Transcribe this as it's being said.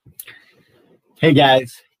Hey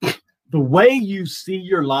guys, the way you see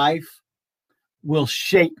your life will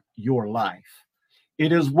shape your life.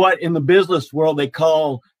 It is what in the business world they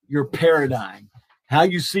call your paradigm. How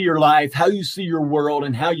you see your life, how you see your world,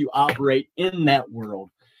 and how you operate in that world.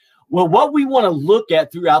 Well, what we want to look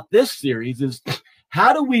at throughout this series is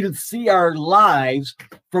how do we see our lives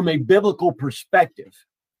from a biblical perspective?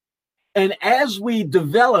 And as we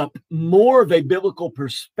develop more of a biblical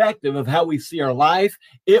perspective of how we see our life,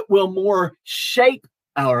 it will more shape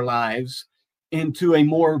our lives into a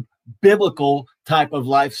more biblical type of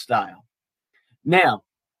lifestyle. Now,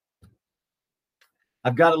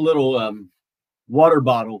 I've got a little water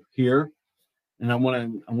bottle here, and I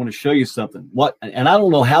want to show you something. And I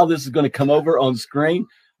don't know how this is going to come over on screen.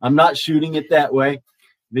 I'm not shooting it that way.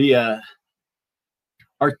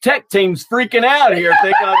 Our tech team's freaking out here,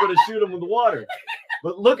 thinking I'm going to shoot them with water.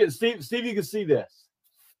 But look at Steve. Steve, you can see this.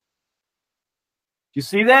 You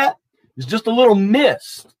see that? It's just a little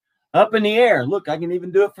mist up in the air. Look, I can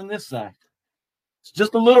even do it from this side. It's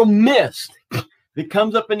just a little mist that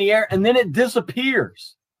comes up in the air, and then it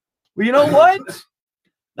disappears. Well, you know what?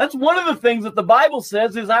 That's one of the things that the Bible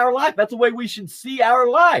says is our life. That's the way we should see our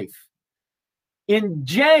life. In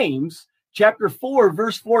James chapter 4,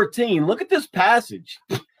 verse 14, look at this passage.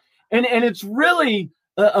 And it's really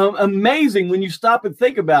amazing when you stop and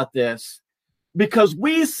think about this, because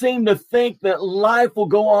we seem to think that life will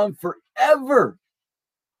go on forever.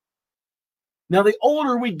 Now, the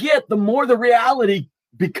older we get, the more the reality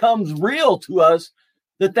becomes real to us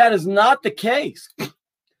that is not the case.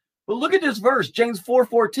 But look at this verse, James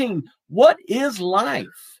 4:14. What is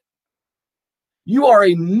life? You are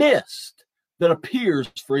a mist that appears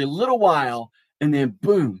for a little while, and then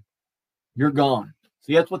boom, you're gone.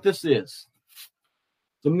 See, that's what this is.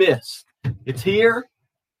 It's a mist. It's here.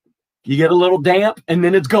 You get a little damp, and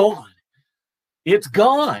then it's gone. It's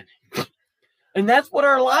gone. And that's what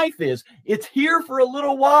our life is. It's here for a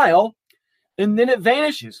little while, and then it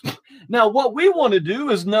vanishes. Now, what we want to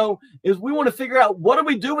do is we want to figure out, what do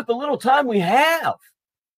we do with the little time we have?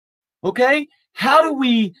 Okay? How do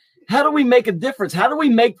we make a difference? How do we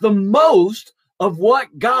make the most of what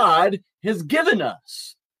God has given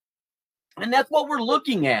us? And that's what we're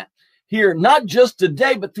looking at here, not just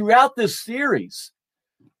today, but throughout this series.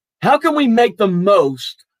 How can we make the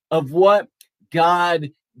most of what God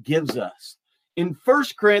gives us? In 1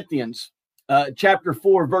 Corinthians chapter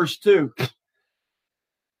 4, verse 2,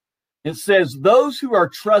 it says, those who are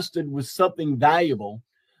trusted with something valuable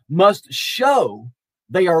must show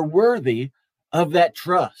they are worthy of that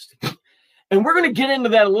trust. And we're going to get into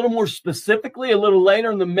that a little more specifically a little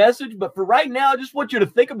later in the message. But for right now, I just want you to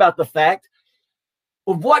think about the fact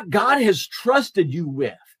of what God has trusted you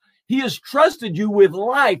with. He has trusted you with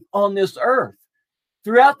life on this earth.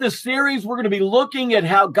 Throughout this series, we're going to be looking at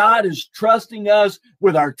how God is trusting us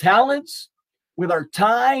with our talents, with our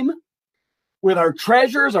time, with our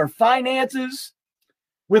treasures, our finances,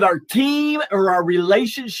 with our team or our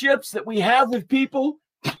relationships that we have with people,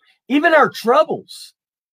 even our troubles.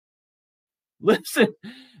 Listen,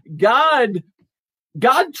 God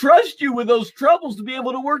trusts you with those troubles to be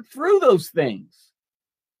able to work through those things.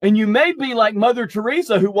 And you may be like Mother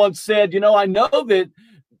Teresa, who once said, I know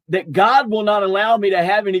that God will not allow me to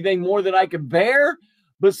have anything more than I can bear,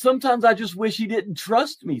 but sometimes I just wish he didn't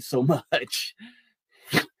trust me so much.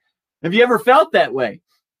 Have you ever felt that way?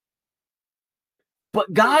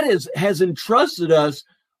 But God has entrusted us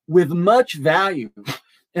with much value.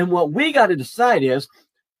 And what we got to decide is,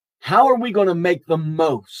 how are we going to make the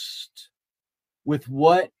most with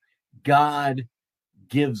what God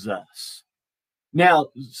gives us? Now,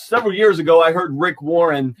 several years ago, I heard Rick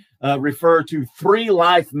Warren refer to 3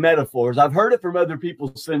 life metaphors. I've heard it from other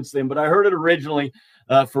people since then, but I heard it originally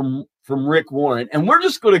from Rick Warren. And we're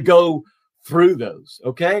just going to go through those,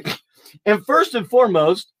 okay? And first and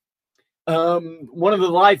foremost, one of the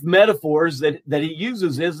life metaphors that he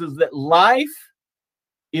uses is that life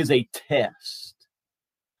is a test.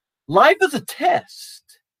 Life is a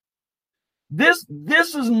test. This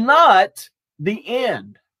is not the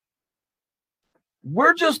end.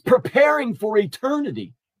 We're just preparing for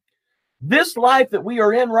eternity. This life that we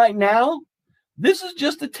are in right now, this is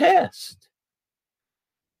just a test.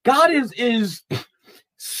 God is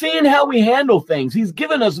seeing how we handle things. He's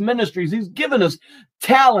given us ministries. He's given us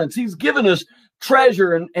talents. He's given us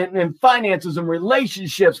treasure and finances and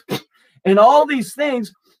relationships and all these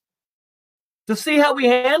things to see how we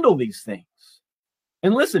handle these things.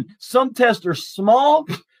 And listen, some tests are small,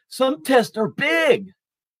 some tests are big.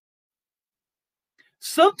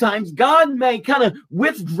 Sometimes God may kind of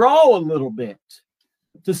withdraw a little bit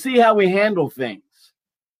to see how we handle things.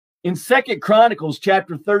 In 2 Chronicles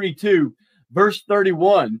chapter 32, verse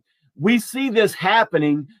 31, we see this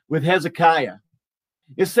happening with Hezekiah.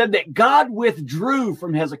 It said that God withdrew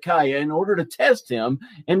from Hezekiah in order to test him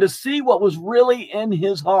and to see what was really in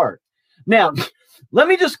his heart. Now, let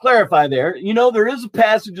me just clarify there. You know, there is a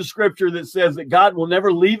passage of scripture that says that God will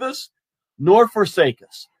never leave us nor forsake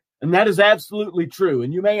us. And that is absolutely true.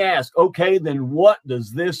 And you may ask, okay, then what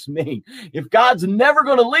does this mean? If God's never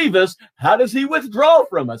going to leave us, how does he withdraw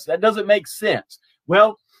from us? That doesn't make sense.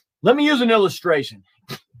 Well, let me use an illustration.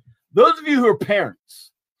 Those of you who are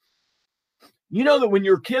parents, you know that when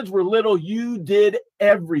your kids were little, you did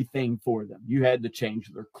everything for them. You had to change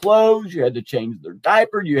their clothes. You had to change their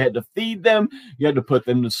diaper. You had to feed them. You had to put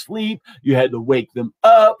them to sleep. You had to wake them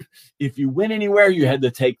up. If you went anywhere, you had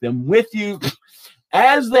to take them with you.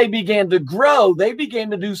 As they began to grow, they began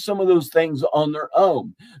to do some of those things on their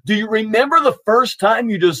own. Do you remember the first time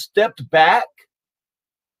you just stepped back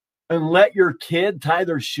and let your kid tie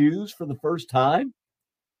their shoes for the first time?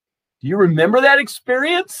 Do you remember that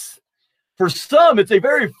experience? For some, it's a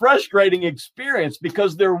very frustrating experience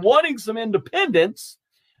because they're wanting some independence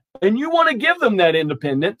and you want to give them that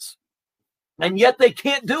independence, and yet they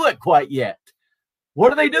can't do it quite yet.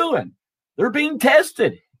 What are they doing? They're being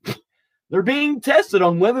tested. They're being tested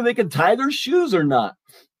on whether they can tie their shoes or not.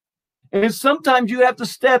 And sometimes you have to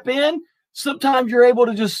step in. Sometimes you're able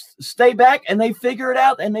to just stay back and they figure it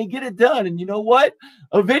out and they get it done. And you know what?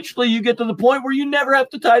 Eventually you get to the point where you never have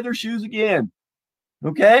to tie their shoes again.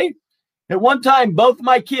 Okay? At one time, both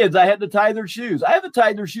my kids, I had to tie their shoes. I haven't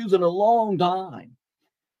tied their shoes in a long time.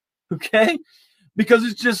 Okay? Because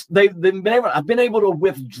it's just, I've been able to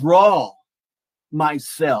withdraw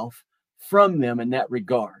myself from them in that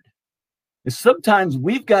regard. And sometimes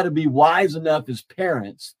we've got to be wise enough as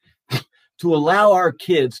parents to allow our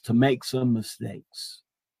kids to make some mistakes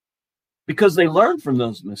because they learn from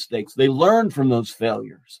those mistakes. They learn from those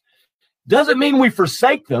failures. Doesn't mean we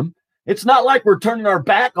forsake them. It's not like we're turning our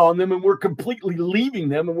back on them and we're completely leaving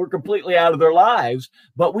them and we're completely out of their lives,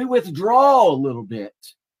 but we withdraw a little bit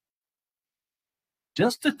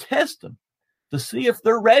just to test them, to see if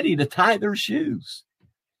they're ready to tie their shoes.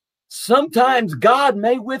 Sometimes God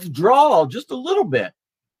may withdraw just a little bit,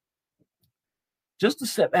 just to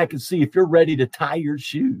step back and see if you're ready to tie your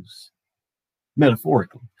shoes,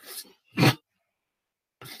 metaphorically.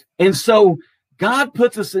 And so God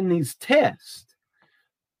puts us in these tests.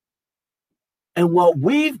 And what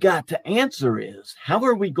we've got to answer is, how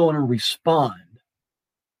are we going to respond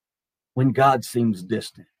when God seems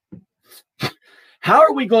distant? How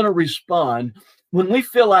are we going to respond when we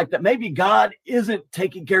feel like that maybe God isn't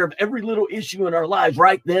taking care of every little issue in our lives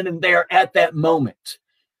right then and there at that moment?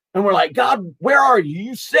 And we're like, God, where are you?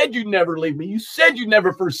 You said you'd never leave me. You said you'd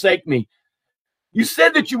never forsake me. You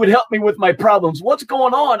said that you would help me with my problems. What's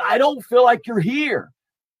going on? I don't feel like you're here.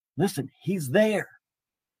 Listen, he's there.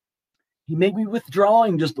 He may be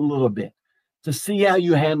withdrawing just a little bit to see how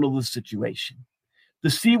you handle the situation, to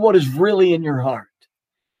see what is really in your heart.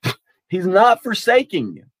 He's not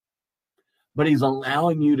forsaking you, but he's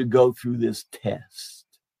allowing you to go through this test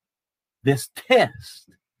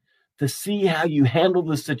to see how you handle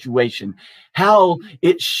the situation, how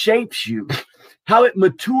it shapes you, how it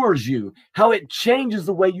matures you, how it changes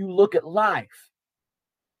the way you look at life.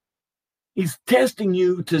 He's testing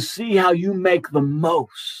you to see how you make the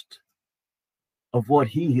most of what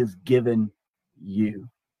he has given you.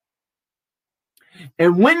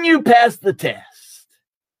 And when you pass the test,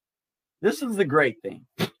 this is the great thing.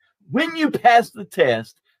 When you pass the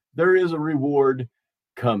test, there is a reward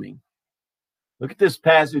coming. Look at this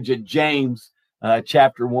passage at James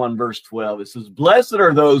chapter 1, verse 12. It says, "Blessed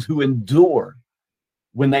are those who endure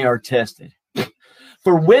when they are tested.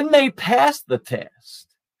 For when they pass the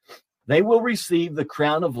test, they will receive the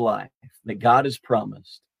crown of life that God has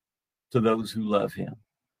promised to those who love him."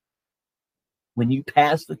 When you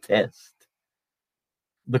pass the test,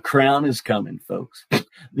 the crown is coming, folks.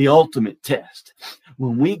 The ultimate test.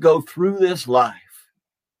 When we go through this life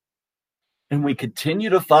and we continue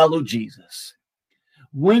to follow Jesus,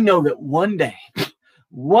 we know that one day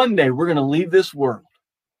we're going to leave this world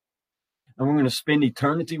and we're going to spend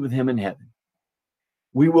eternity with him in heaven.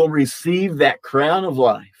 We will receive that crown of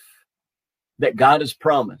life that God has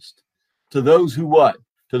promised to those who what?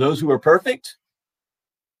 To those who are perfect?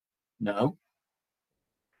 No.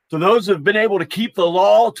 To those who have been able to keep the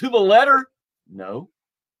law to the letter? No.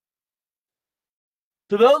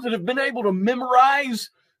 To those that have been able to memorize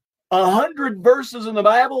 100 verses in the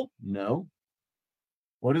Bible? No.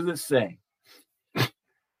 What does it say?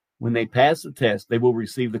 When they pass the test, they will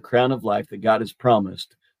receive the crown of life that God has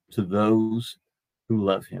promised to those who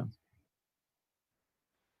love him.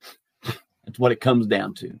 That's what it comes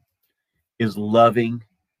down to. is loving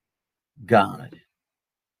God.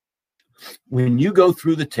 When you go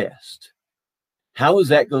through the test, how is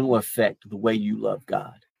that going to affect the way you love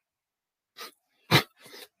God?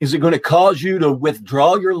 Is it going to cause you to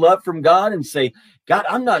withdraw your love from God and say, God,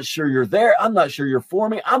 I'm not sure you're there. I'm not sure you're for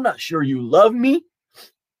me. I'm not sure you love me.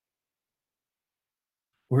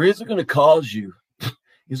 Or is it going to cause you?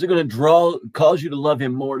 Is it going to cause you to love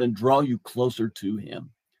him more and draw you closer to him?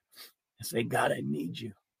 And say, God, I need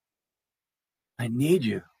you. I need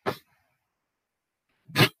you.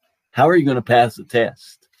 How are you going to pass the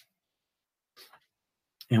test?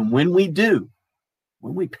 And when we do,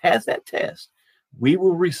 when we pass that test, we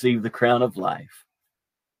will receive the crown of life,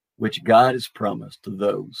 which God has promised to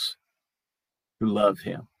those who love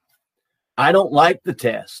him. I don't like the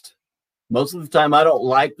test. Most of the time, I don't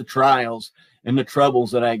like the trials and the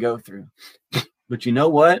troubles that I go through. But you know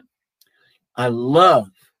what? I love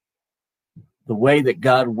the way that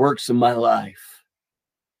God works in my life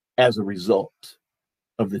as a result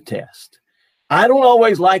of the test. I don't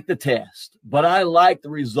always like the test, but I like the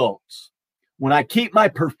results. When I keep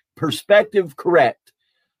my perspective correct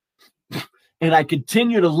and I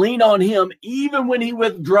continue to lean on him even when he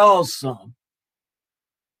withdraws some,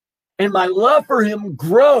 and my love for him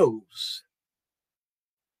grows,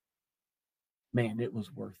 man, it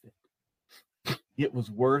was worth it. It was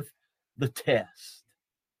worth the test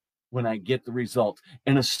when I get the results.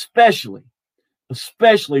 And especially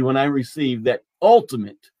when I receive that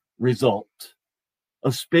ultimate result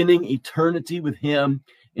of spending eternity with him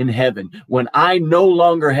in heaven, when I no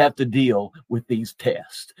longer have to deal with these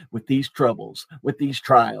tests, with these troubles, with these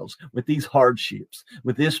trials, with these hardships,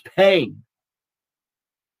 with this pain.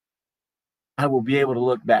 I will be able to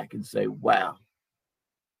look back and say, wow,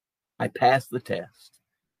 I passed the test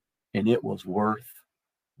and it was worth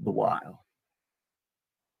the while.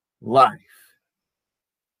 Life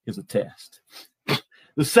is a test.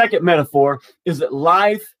 The second metaphor is that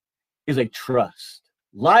life is a trust.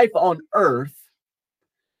 Life on earth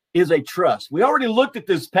is a trust. We already looked at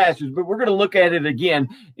this passage, but we're going to look at it again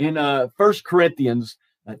in 1 Corinthians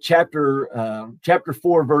chapter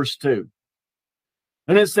 4, verse 2.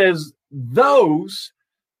 And it says, those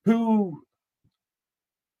who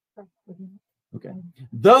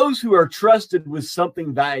are trusted with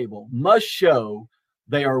something valuable must show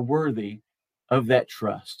they are worthy of that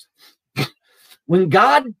trust. When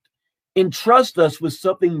God entrusts us with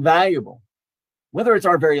something valuable, whether it's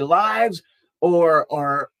our very lives or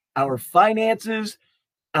our finances,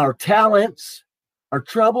 our talents, our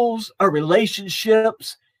troubles, our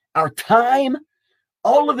relationships, our time,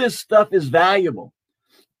 all of this stuff is valuable.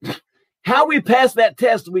 How we pass that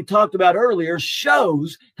test that we talked about earlier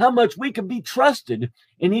shows how much we can be trusted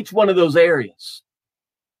in each one of those areas.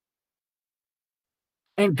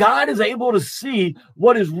 And God is able to see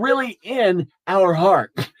what is really in our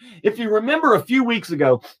heart. If you remember a few weeks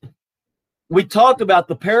ago, we talked about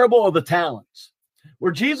the parable of the talents,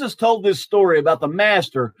 where Jesus told this story about the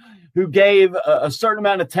master who gave a certain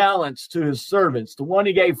amount of talents to his servants. The one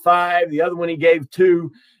he gave 5, the other one he gave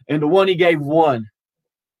 2, and the one he gave 1.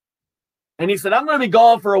 And he said, I'm going to be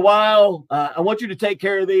gone for a while. I want you to take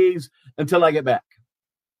care of these until I get back.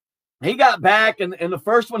 He got back, and the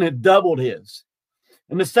first one had doubled his.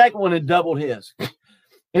 And the second one had doubled his.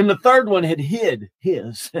 And the third one had hid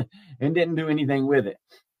his and didn't do anything with it.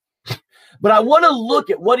 But I want to look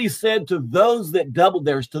at what he said to those that doubled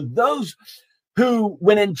theirs, to those who,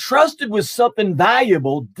 when entrusted with something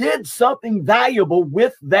valuable, did something valuable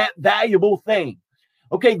with that valuable thing.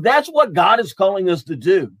 Okay, that's what God is calling us to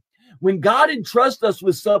do. When God entrusts us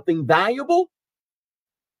with something valuable,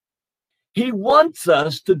 he wants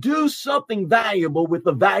us to do something valuable with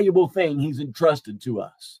the valuable thing he's entrusted to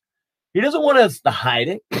us. He doesn't want us to hide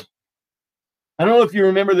it. I don't know if you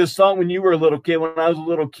remember this song when you were a little kid. When I was a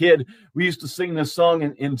little kid, we used to sing this song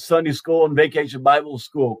in Sunday school and Vacation Bible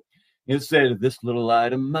School. It said, this little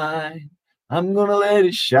light of mine, I'm going to let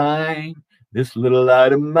it shine. This little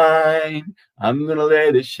light of mine, I'm going to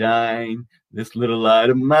let it shine. This little light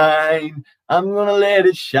of mine, I'm going to let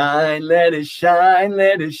it shine, let it shine,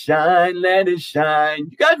 let it shine, let it shine.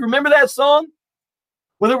 You guys remember that song?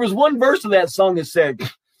 Well, there was one verse of that song that said,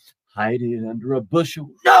 hide it under a bushel.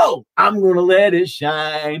 No, I'm going to let it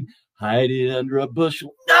shine. Hide it under a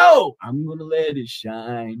bushel. No, I'm going to let it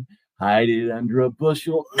shine. Hide it under a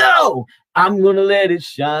bushel. No, I'm going to let it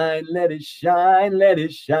shine, let it shine, let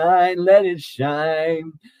it shine, let it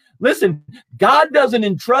shine. Listen, God doesn't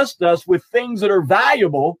entrust us with things that are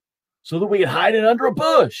valuable so that we can hide it under a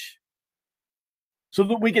bush, so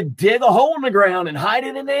that we can dig a hole in the ground and hide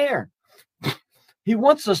it in there. He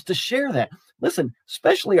wants us to share that. Listen,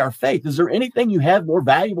 especially our faith. Is there anything you have more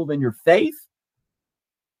valuable than your faith?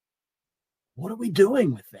 What are we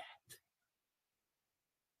doing with that?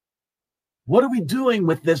 What are we doing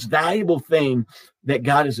with this valuable thing that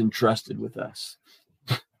God has entrusted with us?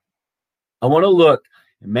 I want to look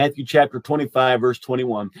in Matthew chapter 25, verse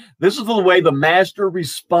 21. This is the way the master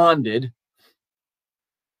responded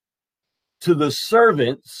to the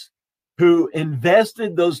servants who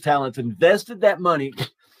invested those talents, invested that money,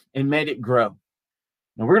 and made it grow.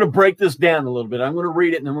 Now, we're going to break this down a little bit. I'm going to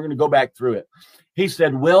read it, and then we're going to go back through it. He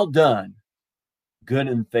said, "Well done, good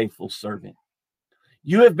and faithful servant.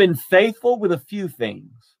 You have been faithful with a few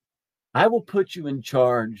things. I will put you in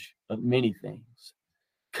charge of many things.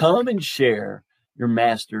 Come and share your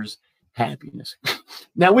master's happiness."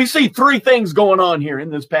 Now, we see three things going on here in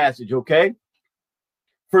this passage, okay?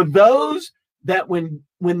 For those that when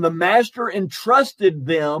the master entrusted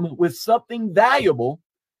them with something valuable,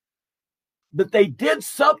 that they did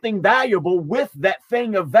something valuable with that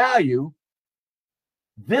thing of value,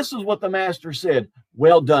 this is what the master said: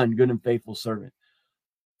 "Well done, good and faithful servant."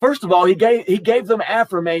 First of all, he gave them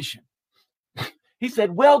affirmation. He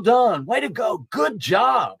said, "Well done, way to go, good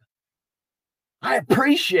job. I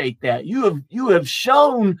appreciate that. You have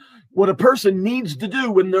shown what a person needs to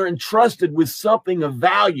do when they're entrusted with something of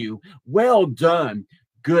value. Well done,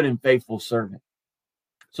 good and faithful servant."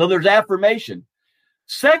 So there's affirmation.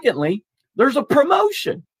 Secondly, there's a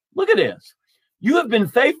promotion. Look at this. You have been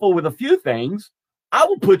faithful with a few things. I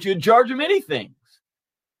will put you in charge of many things.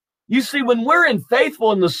 You see, when we're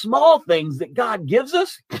faithful in the small things that God gives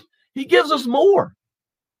us, he gives us more.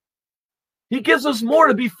 He gives us more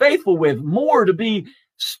to be faithful with, more to be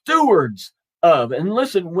stewards of. And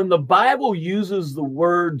listen, when the Bible uses the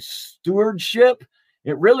word stewardship,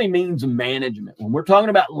 it really means management. When we're talking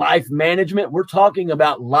about life management, we're talking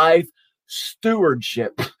about life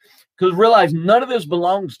stewardship. Because realize none of this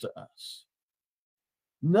belongs to us.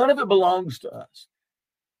 None of it belongs to us.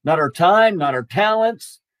 Not our time, not our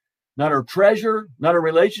talents, not our treasure, not our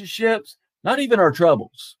relationships, not even our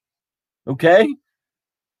troubles. Okay?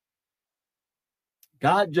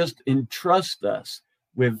 God just entrusts us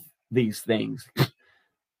with these things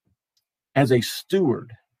as a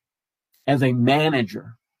steward, as a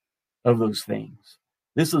manager of those things.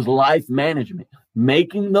 This is life management,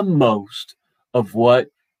 making the most of what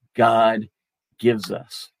God gives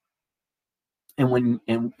us. And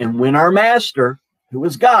when our master, who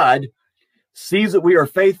is God, sees that we are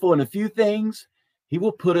faithful in a few things, he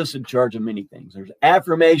will put us in charge of many things. There's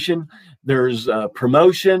affirmation, there's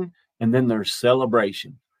promotion, and then there's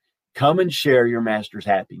celebration. Come and share your master's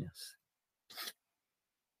happiness.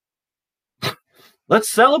 Let's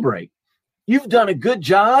celebrate. You've done a good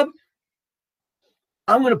job.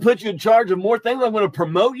 I'm going to put you in charge of more things. I'm going to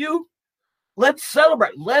promote you. Let's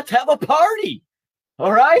celebrate. Let's have a party.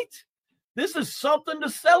 All right? This is something to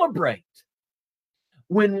celebrate.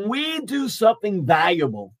 When we do something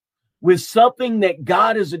valuable with something that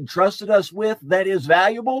God has entrusted us with that is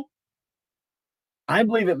valuable, I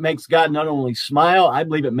believe it makes God not only smile, I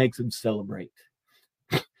believe it makes him celebrate.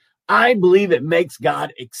 I believe it makes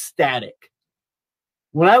God ecstatic.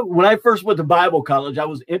 When I first went to Bible college, I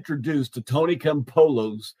was introduced to Tony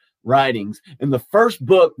Campolo's writings. And the first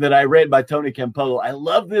book that I read by Tony Campolo, I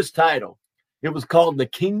love this title. It was called "The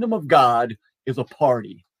Kingdom of God is a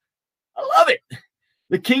Party." I love it.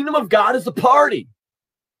 The kingdom of God is a party.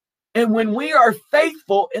 And when we are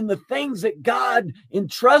faithful in the things that God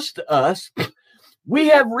entrusts to us, we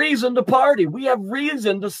have reason to party. We have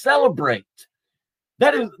reason to celebrate.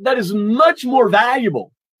 That is much more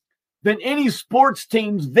valuable than any sports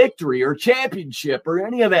team's victory or championship or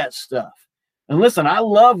any of that stuff. And listen, I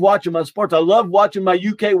love watching my sports. I love watching my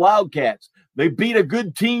UK Wildcats. They beat a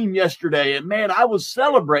good team yesterday, and man, I was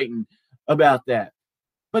celebrating about that.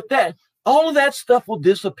 But all of that stuff will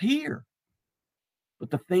disappear.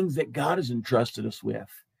 But the things that God has entrusted us with,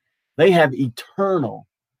 they have eternal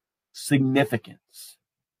significance.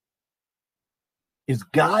 Is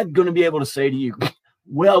God going to be able to say to you,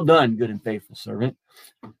 "Well done, good and faithful servant.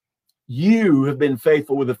 You have been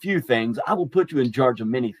faithful with a few things. I will put you in charge of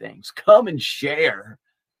many things. Come and share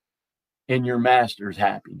in your master's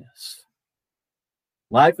happiness."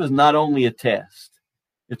 Life is not only a test,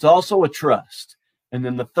 it's also a trust. And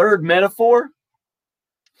then the third metaphor,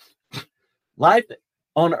 life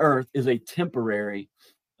on earth is a temporary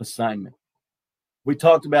assignment. We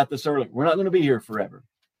talked about this earlier. We're not going to be here forever.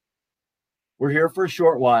 We're here for a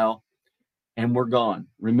short while and we're gone.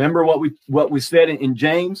 Remember what we said in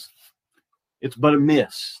James? It's but a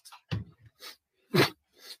mist.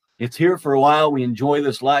 It's here for a while. We enjoy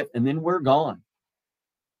this life and then we're gone.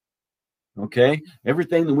 Okay.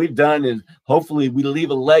 Everything that we've done is hopefully we leave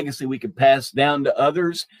a legacy we can pass down to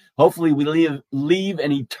others. Hopefully we leave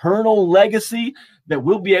an eternal legacy that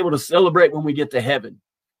we'll be able to celebrate when we get to heaven.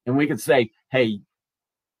 And we can say, hey,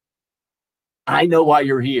 I know why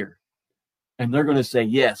you're here. And they're going to say,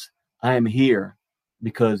 yes, I am here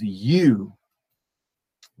because you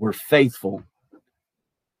were faithful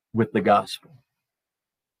with the gospel.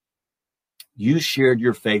 You shared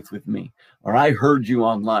your faith with me, or I heard you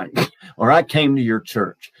online, or I came to your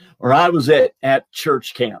church, or I was at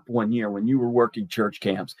church camp one year when you were working church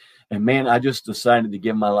camps. And man, I just decided to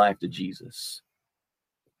give my life to Jesus.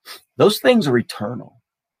 Those things are eternal.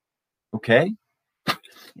 Okay?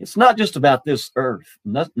 It's not just about this earth,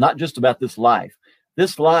 not just about this life.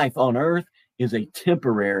 This life on earth is a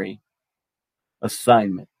temporary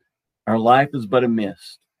assignment. Our life is but a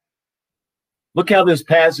mist. Look how this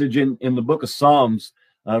passage in the book of Psalms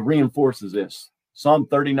reinforces this. Psalm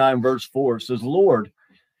 39 verse 4 says, Lord,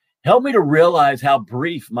 help me to realize how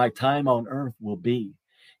brief my time on earth will be.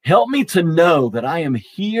 Help me to know that I am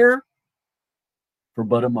here for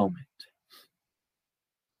but a moment.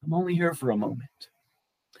 I'm only here for a moment.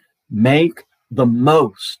 Make the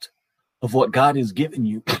most of what God has given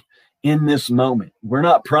you in this moment. We're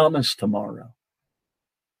not promised tomorrow.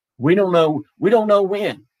 We don't know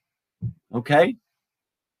when. Okay?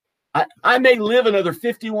 I may live another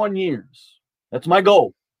 51 years. That's my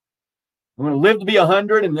goal. I'm going to live to be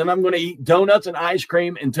 100, and then I'm going to eat donuts and ice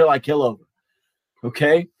cream until I kill over.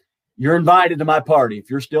 Okay? You're invited to my party. If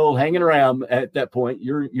you're still hanging around at that point,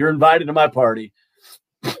 you're invited to my party.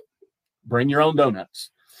 Bring your own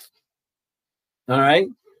donuts. All right?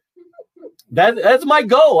 That's my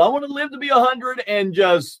goal. I want to live to be 100 and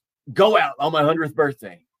just go out on my 100th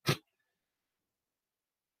birthday.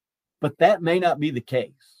 But that may not be the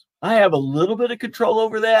case. I have a little bit of control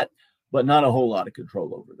over that, but not a whole lot of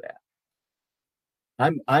control over that.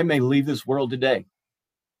 I may leave this world today.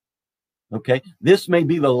 Okay? This may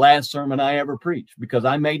be the last sermon I ever preach because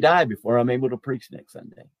I may die before I'm able to preach next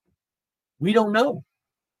Sunday. We don't know.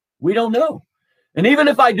 We don't know. And even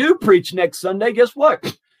if I do preach next Sunday, guess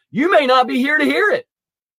what? You may not be here to hear it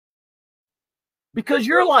because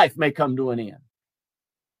your life may come to an end.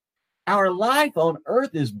 Our life on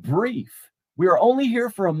earth is brief. We are only here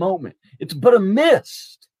for a moment. It's but a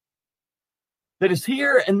mist that is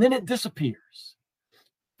here and then it disappears.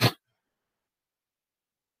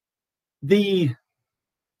 The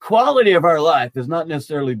quality of our life is not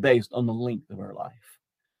necessarily based on the length of our life.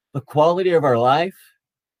 The quality of our life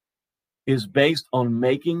is based on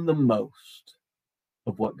making the most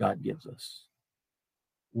of what God gives us.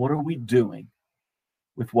 What are we doing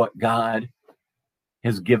with what God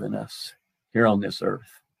has given us here on this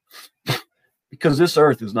earth? Because this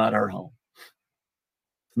earth is not our home.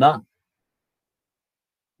 It's not.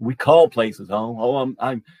 We call places home. Oh,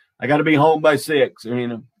 I got to be home by 6.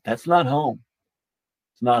 That's not home.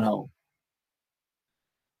 It's not home.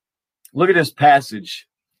 Look at this passage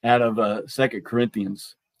out of 2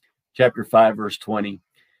 Corinthians chapter 5, verse 20.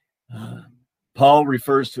 Paul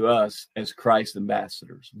refers to us as Christ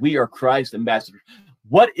ambassadors. We are Christ ambassadors.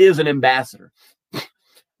 What is an ambassador?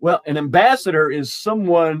 Well, an ambassador is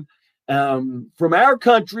someone from our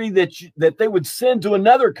country that they would send to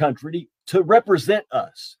another country to represent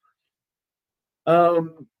us.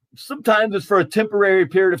 Sometimes it's for a temporary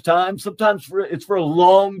period of time. Sometimes it's for a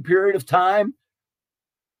long period of time.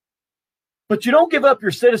 But you don't give up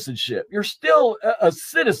your citizenship. You're still a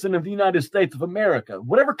citizen of the United States of America.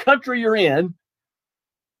 Whatever country you're in,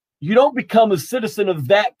 you don't become a citizen of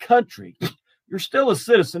that country. You're still a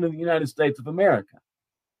citizen of the United States of America.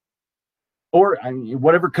 Or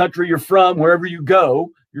whatever country you're from, wherever you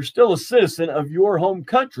go, you're still a citizen of your home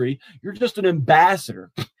country. You're just an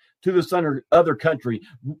ambassador to this other country,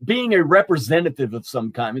 being a representative of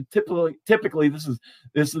some kind. And typically, this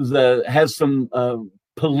has some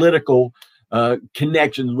political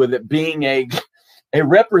connections with it, being a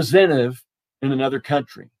representative in another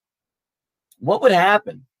country. What would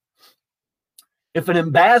happen if an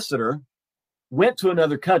ambassador went to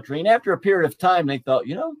another country and after a period of time they thought,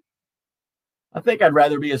 I think I'd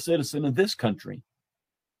rather be a citizen of this country.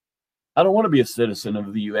 I don't want to be a citizen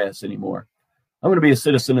of the U.S. anymore. I'm going to be a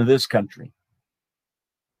citizen of this country.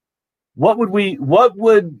 What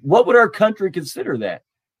would our country consider that?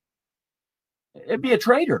 It'd be a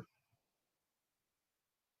traitor.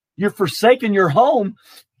 You're forsaking your home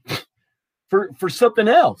for something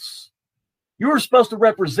else. You were supposed to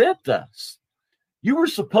represent us. You were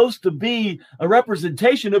supposed to be a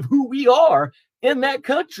representation of who we are in that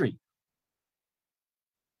country.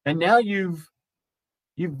 And now you've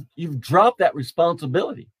dropped that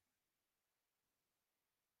responsibility.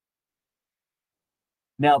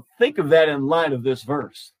 Now, think of that in light of this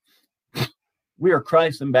verse. We are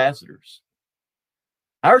Christ's ambassadors.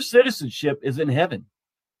 Our citizenship is in heaven.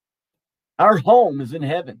 Our home is in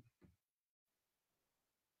heaven.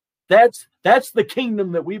 That's the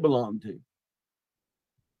kingdom that we belong to.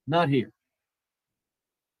 Not here.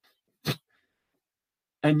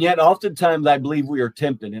 And yet, oftentimes, I believe we are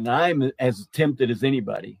tempted, and I'm as tempted as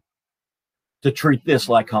anybody, to treat this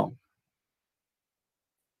like home.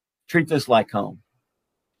 Treat this like home.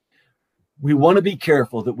 We want to be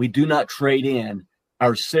careful that we do not trade in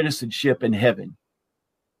our citizenship in heaven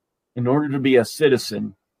in order to be a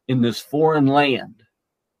citizen in this foreign land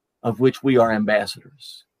of which we are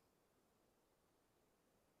ambassadors.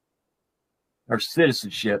 Our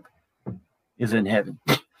citizenship is in heaven.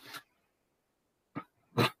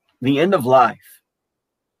 The end of life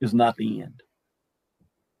is not the end.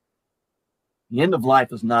 The end of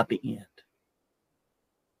life is not the end.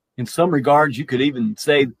 In some regards, you could even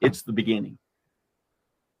say it's the beginning.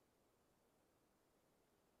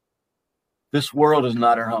 This world is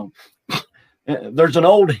not our home. There's an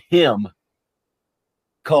old hymn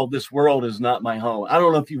called "This World Is Not My Home." I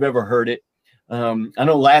don't know if you've ever heard it. I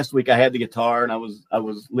know last week I had the guitar and I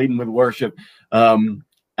was leading with worship.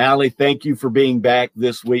 Allie, thank you for being back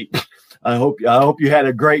this week. I hope you had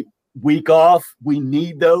a great week off. We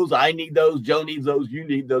need those. I need those. Joe needs those. You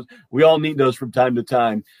need those. We all need those from time to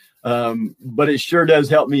time. But it sure does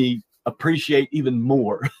help me appreciate even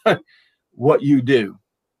more what you do.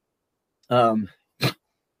 But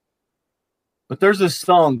there's this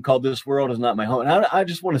song called "This World Is Not My Home." And I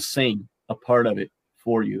just want to sing a part of it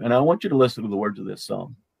for you. And I want you to listen to the words of this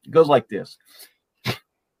song. It goes like this.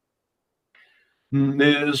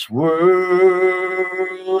 This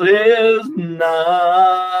world is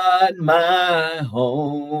not my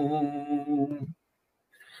home.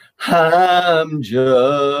 I'm just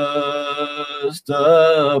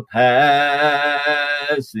a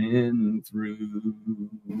passing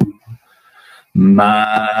through.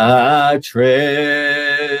 My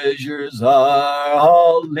treasures are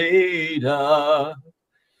all laid up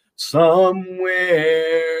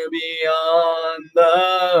somewhere beyond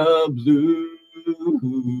the blue.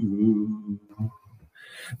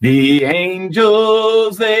 The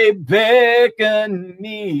angels, they beckon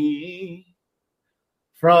me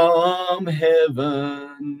from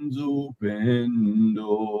heaven's open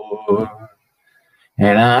door.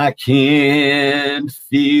 And I can't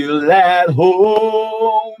feel at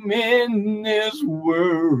home in this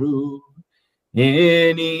world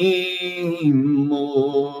anymore.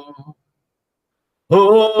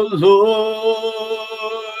 Oh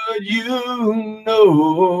Lord, you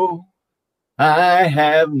know I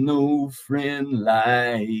have no friend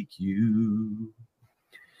like you.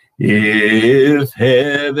 If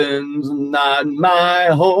heaven's not my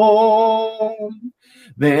home,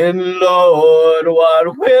 then Lord,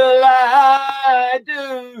 what will I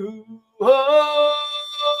do? Oh,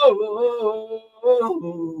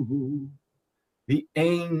 the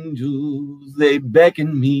angels, they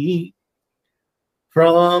beckon me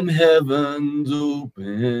from heaven's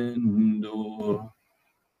open door.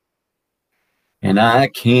 And I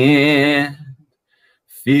can't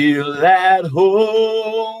feel at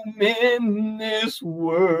home in this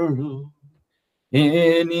world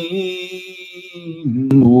anymore.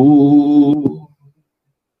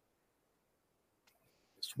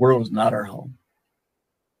 This world is not our home.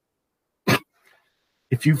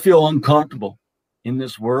 If you feel uncomfortable in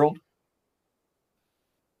this world,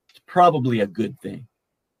 it's probably a good thing,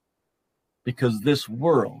 because this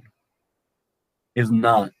world is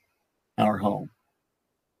not our home.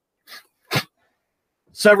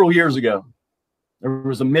 Several years ago, there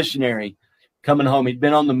was a missionary coming home. He'd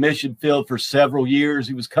been on the mission field for several years.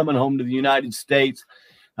 He was coming home to the United States.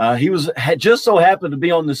 He had just so happened to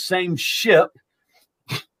be on the same ship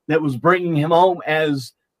that was bringing him home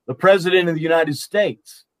as the President of the United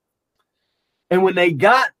States. And when they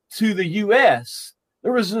got to the U.S.,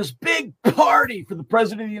 there was this big party for the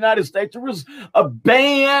President of the United States. There was a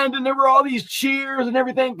band, and there were all these cheers and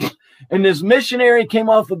everything. And this missionary came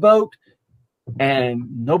off the boat,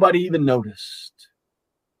 and nobody even noticed.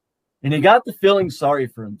 And he got to feeling sorry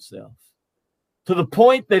for himself, to the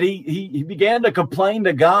point that he began to complain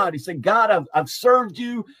to God. He said, God, I've served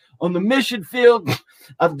you on the mission field.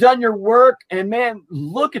 I've done your work. And man,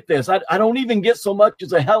 look at this. I don't even get so much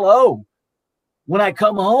as a hello when I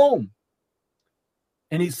come home.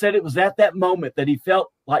 And he said it was at that moment that he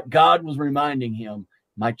felt like God was reminding him,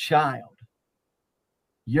 my child,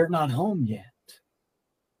 you're not home yet.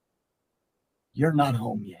 You're not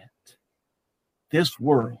home yet. This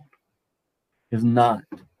world is not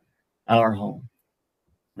our home.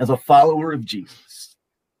 As a follower of Jesus,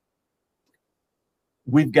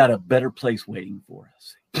 we've got a better place waiting for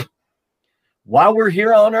us. While we're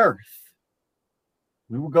here on earth,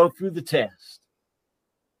 we will go through the test.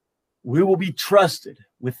 We will be trusted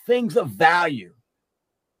with things of value.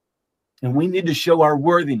 And we need to show our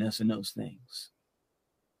worthiness in those things.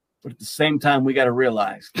 But at the same time, we got to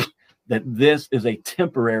realize that this is a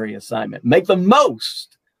temporary assignment. Make the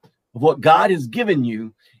most of what God has given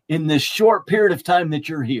you in this short period of time that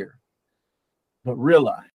you're here. But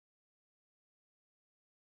realize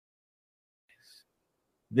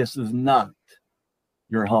this is not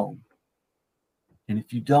your home. And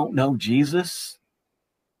if you don't know Jesus,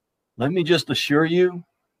 let me just assure you,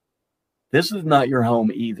 this is not your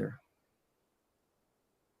home either.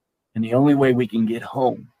 And the only way we can get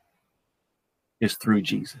home is through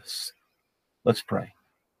Jesus. Let's pray.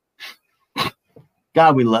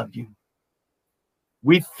 God, we love you.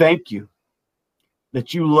 We thank you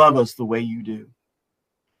that you love us the way you do.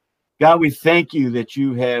 God, we thank you that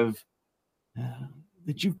you have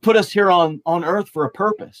that you've put us here on earth for a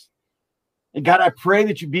purpose. And God, I pray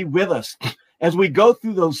that you be with us as we go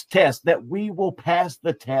through those tests, that we will pass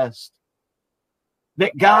the test.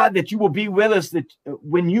 That God, that you will be with us, that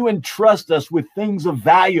when you entrust us with things of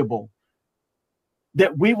valuable,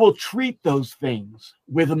 that we will treat those things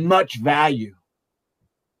with much value.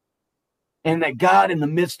 And that God, in the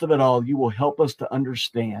midst of it all, you will help us to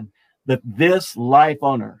understand that this life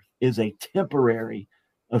on earth is a temporary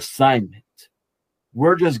assignment.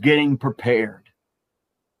 We're just getting prepared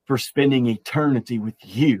for spending eternity with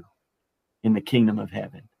you in the kingdom of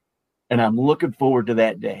heaven. And I'm looking forward to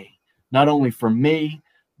that day, not only for me,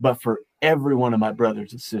 but for every one of my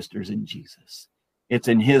brothers and sisters in Jesus. It's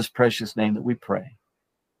in his precious name that we pray.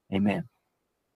 Amen.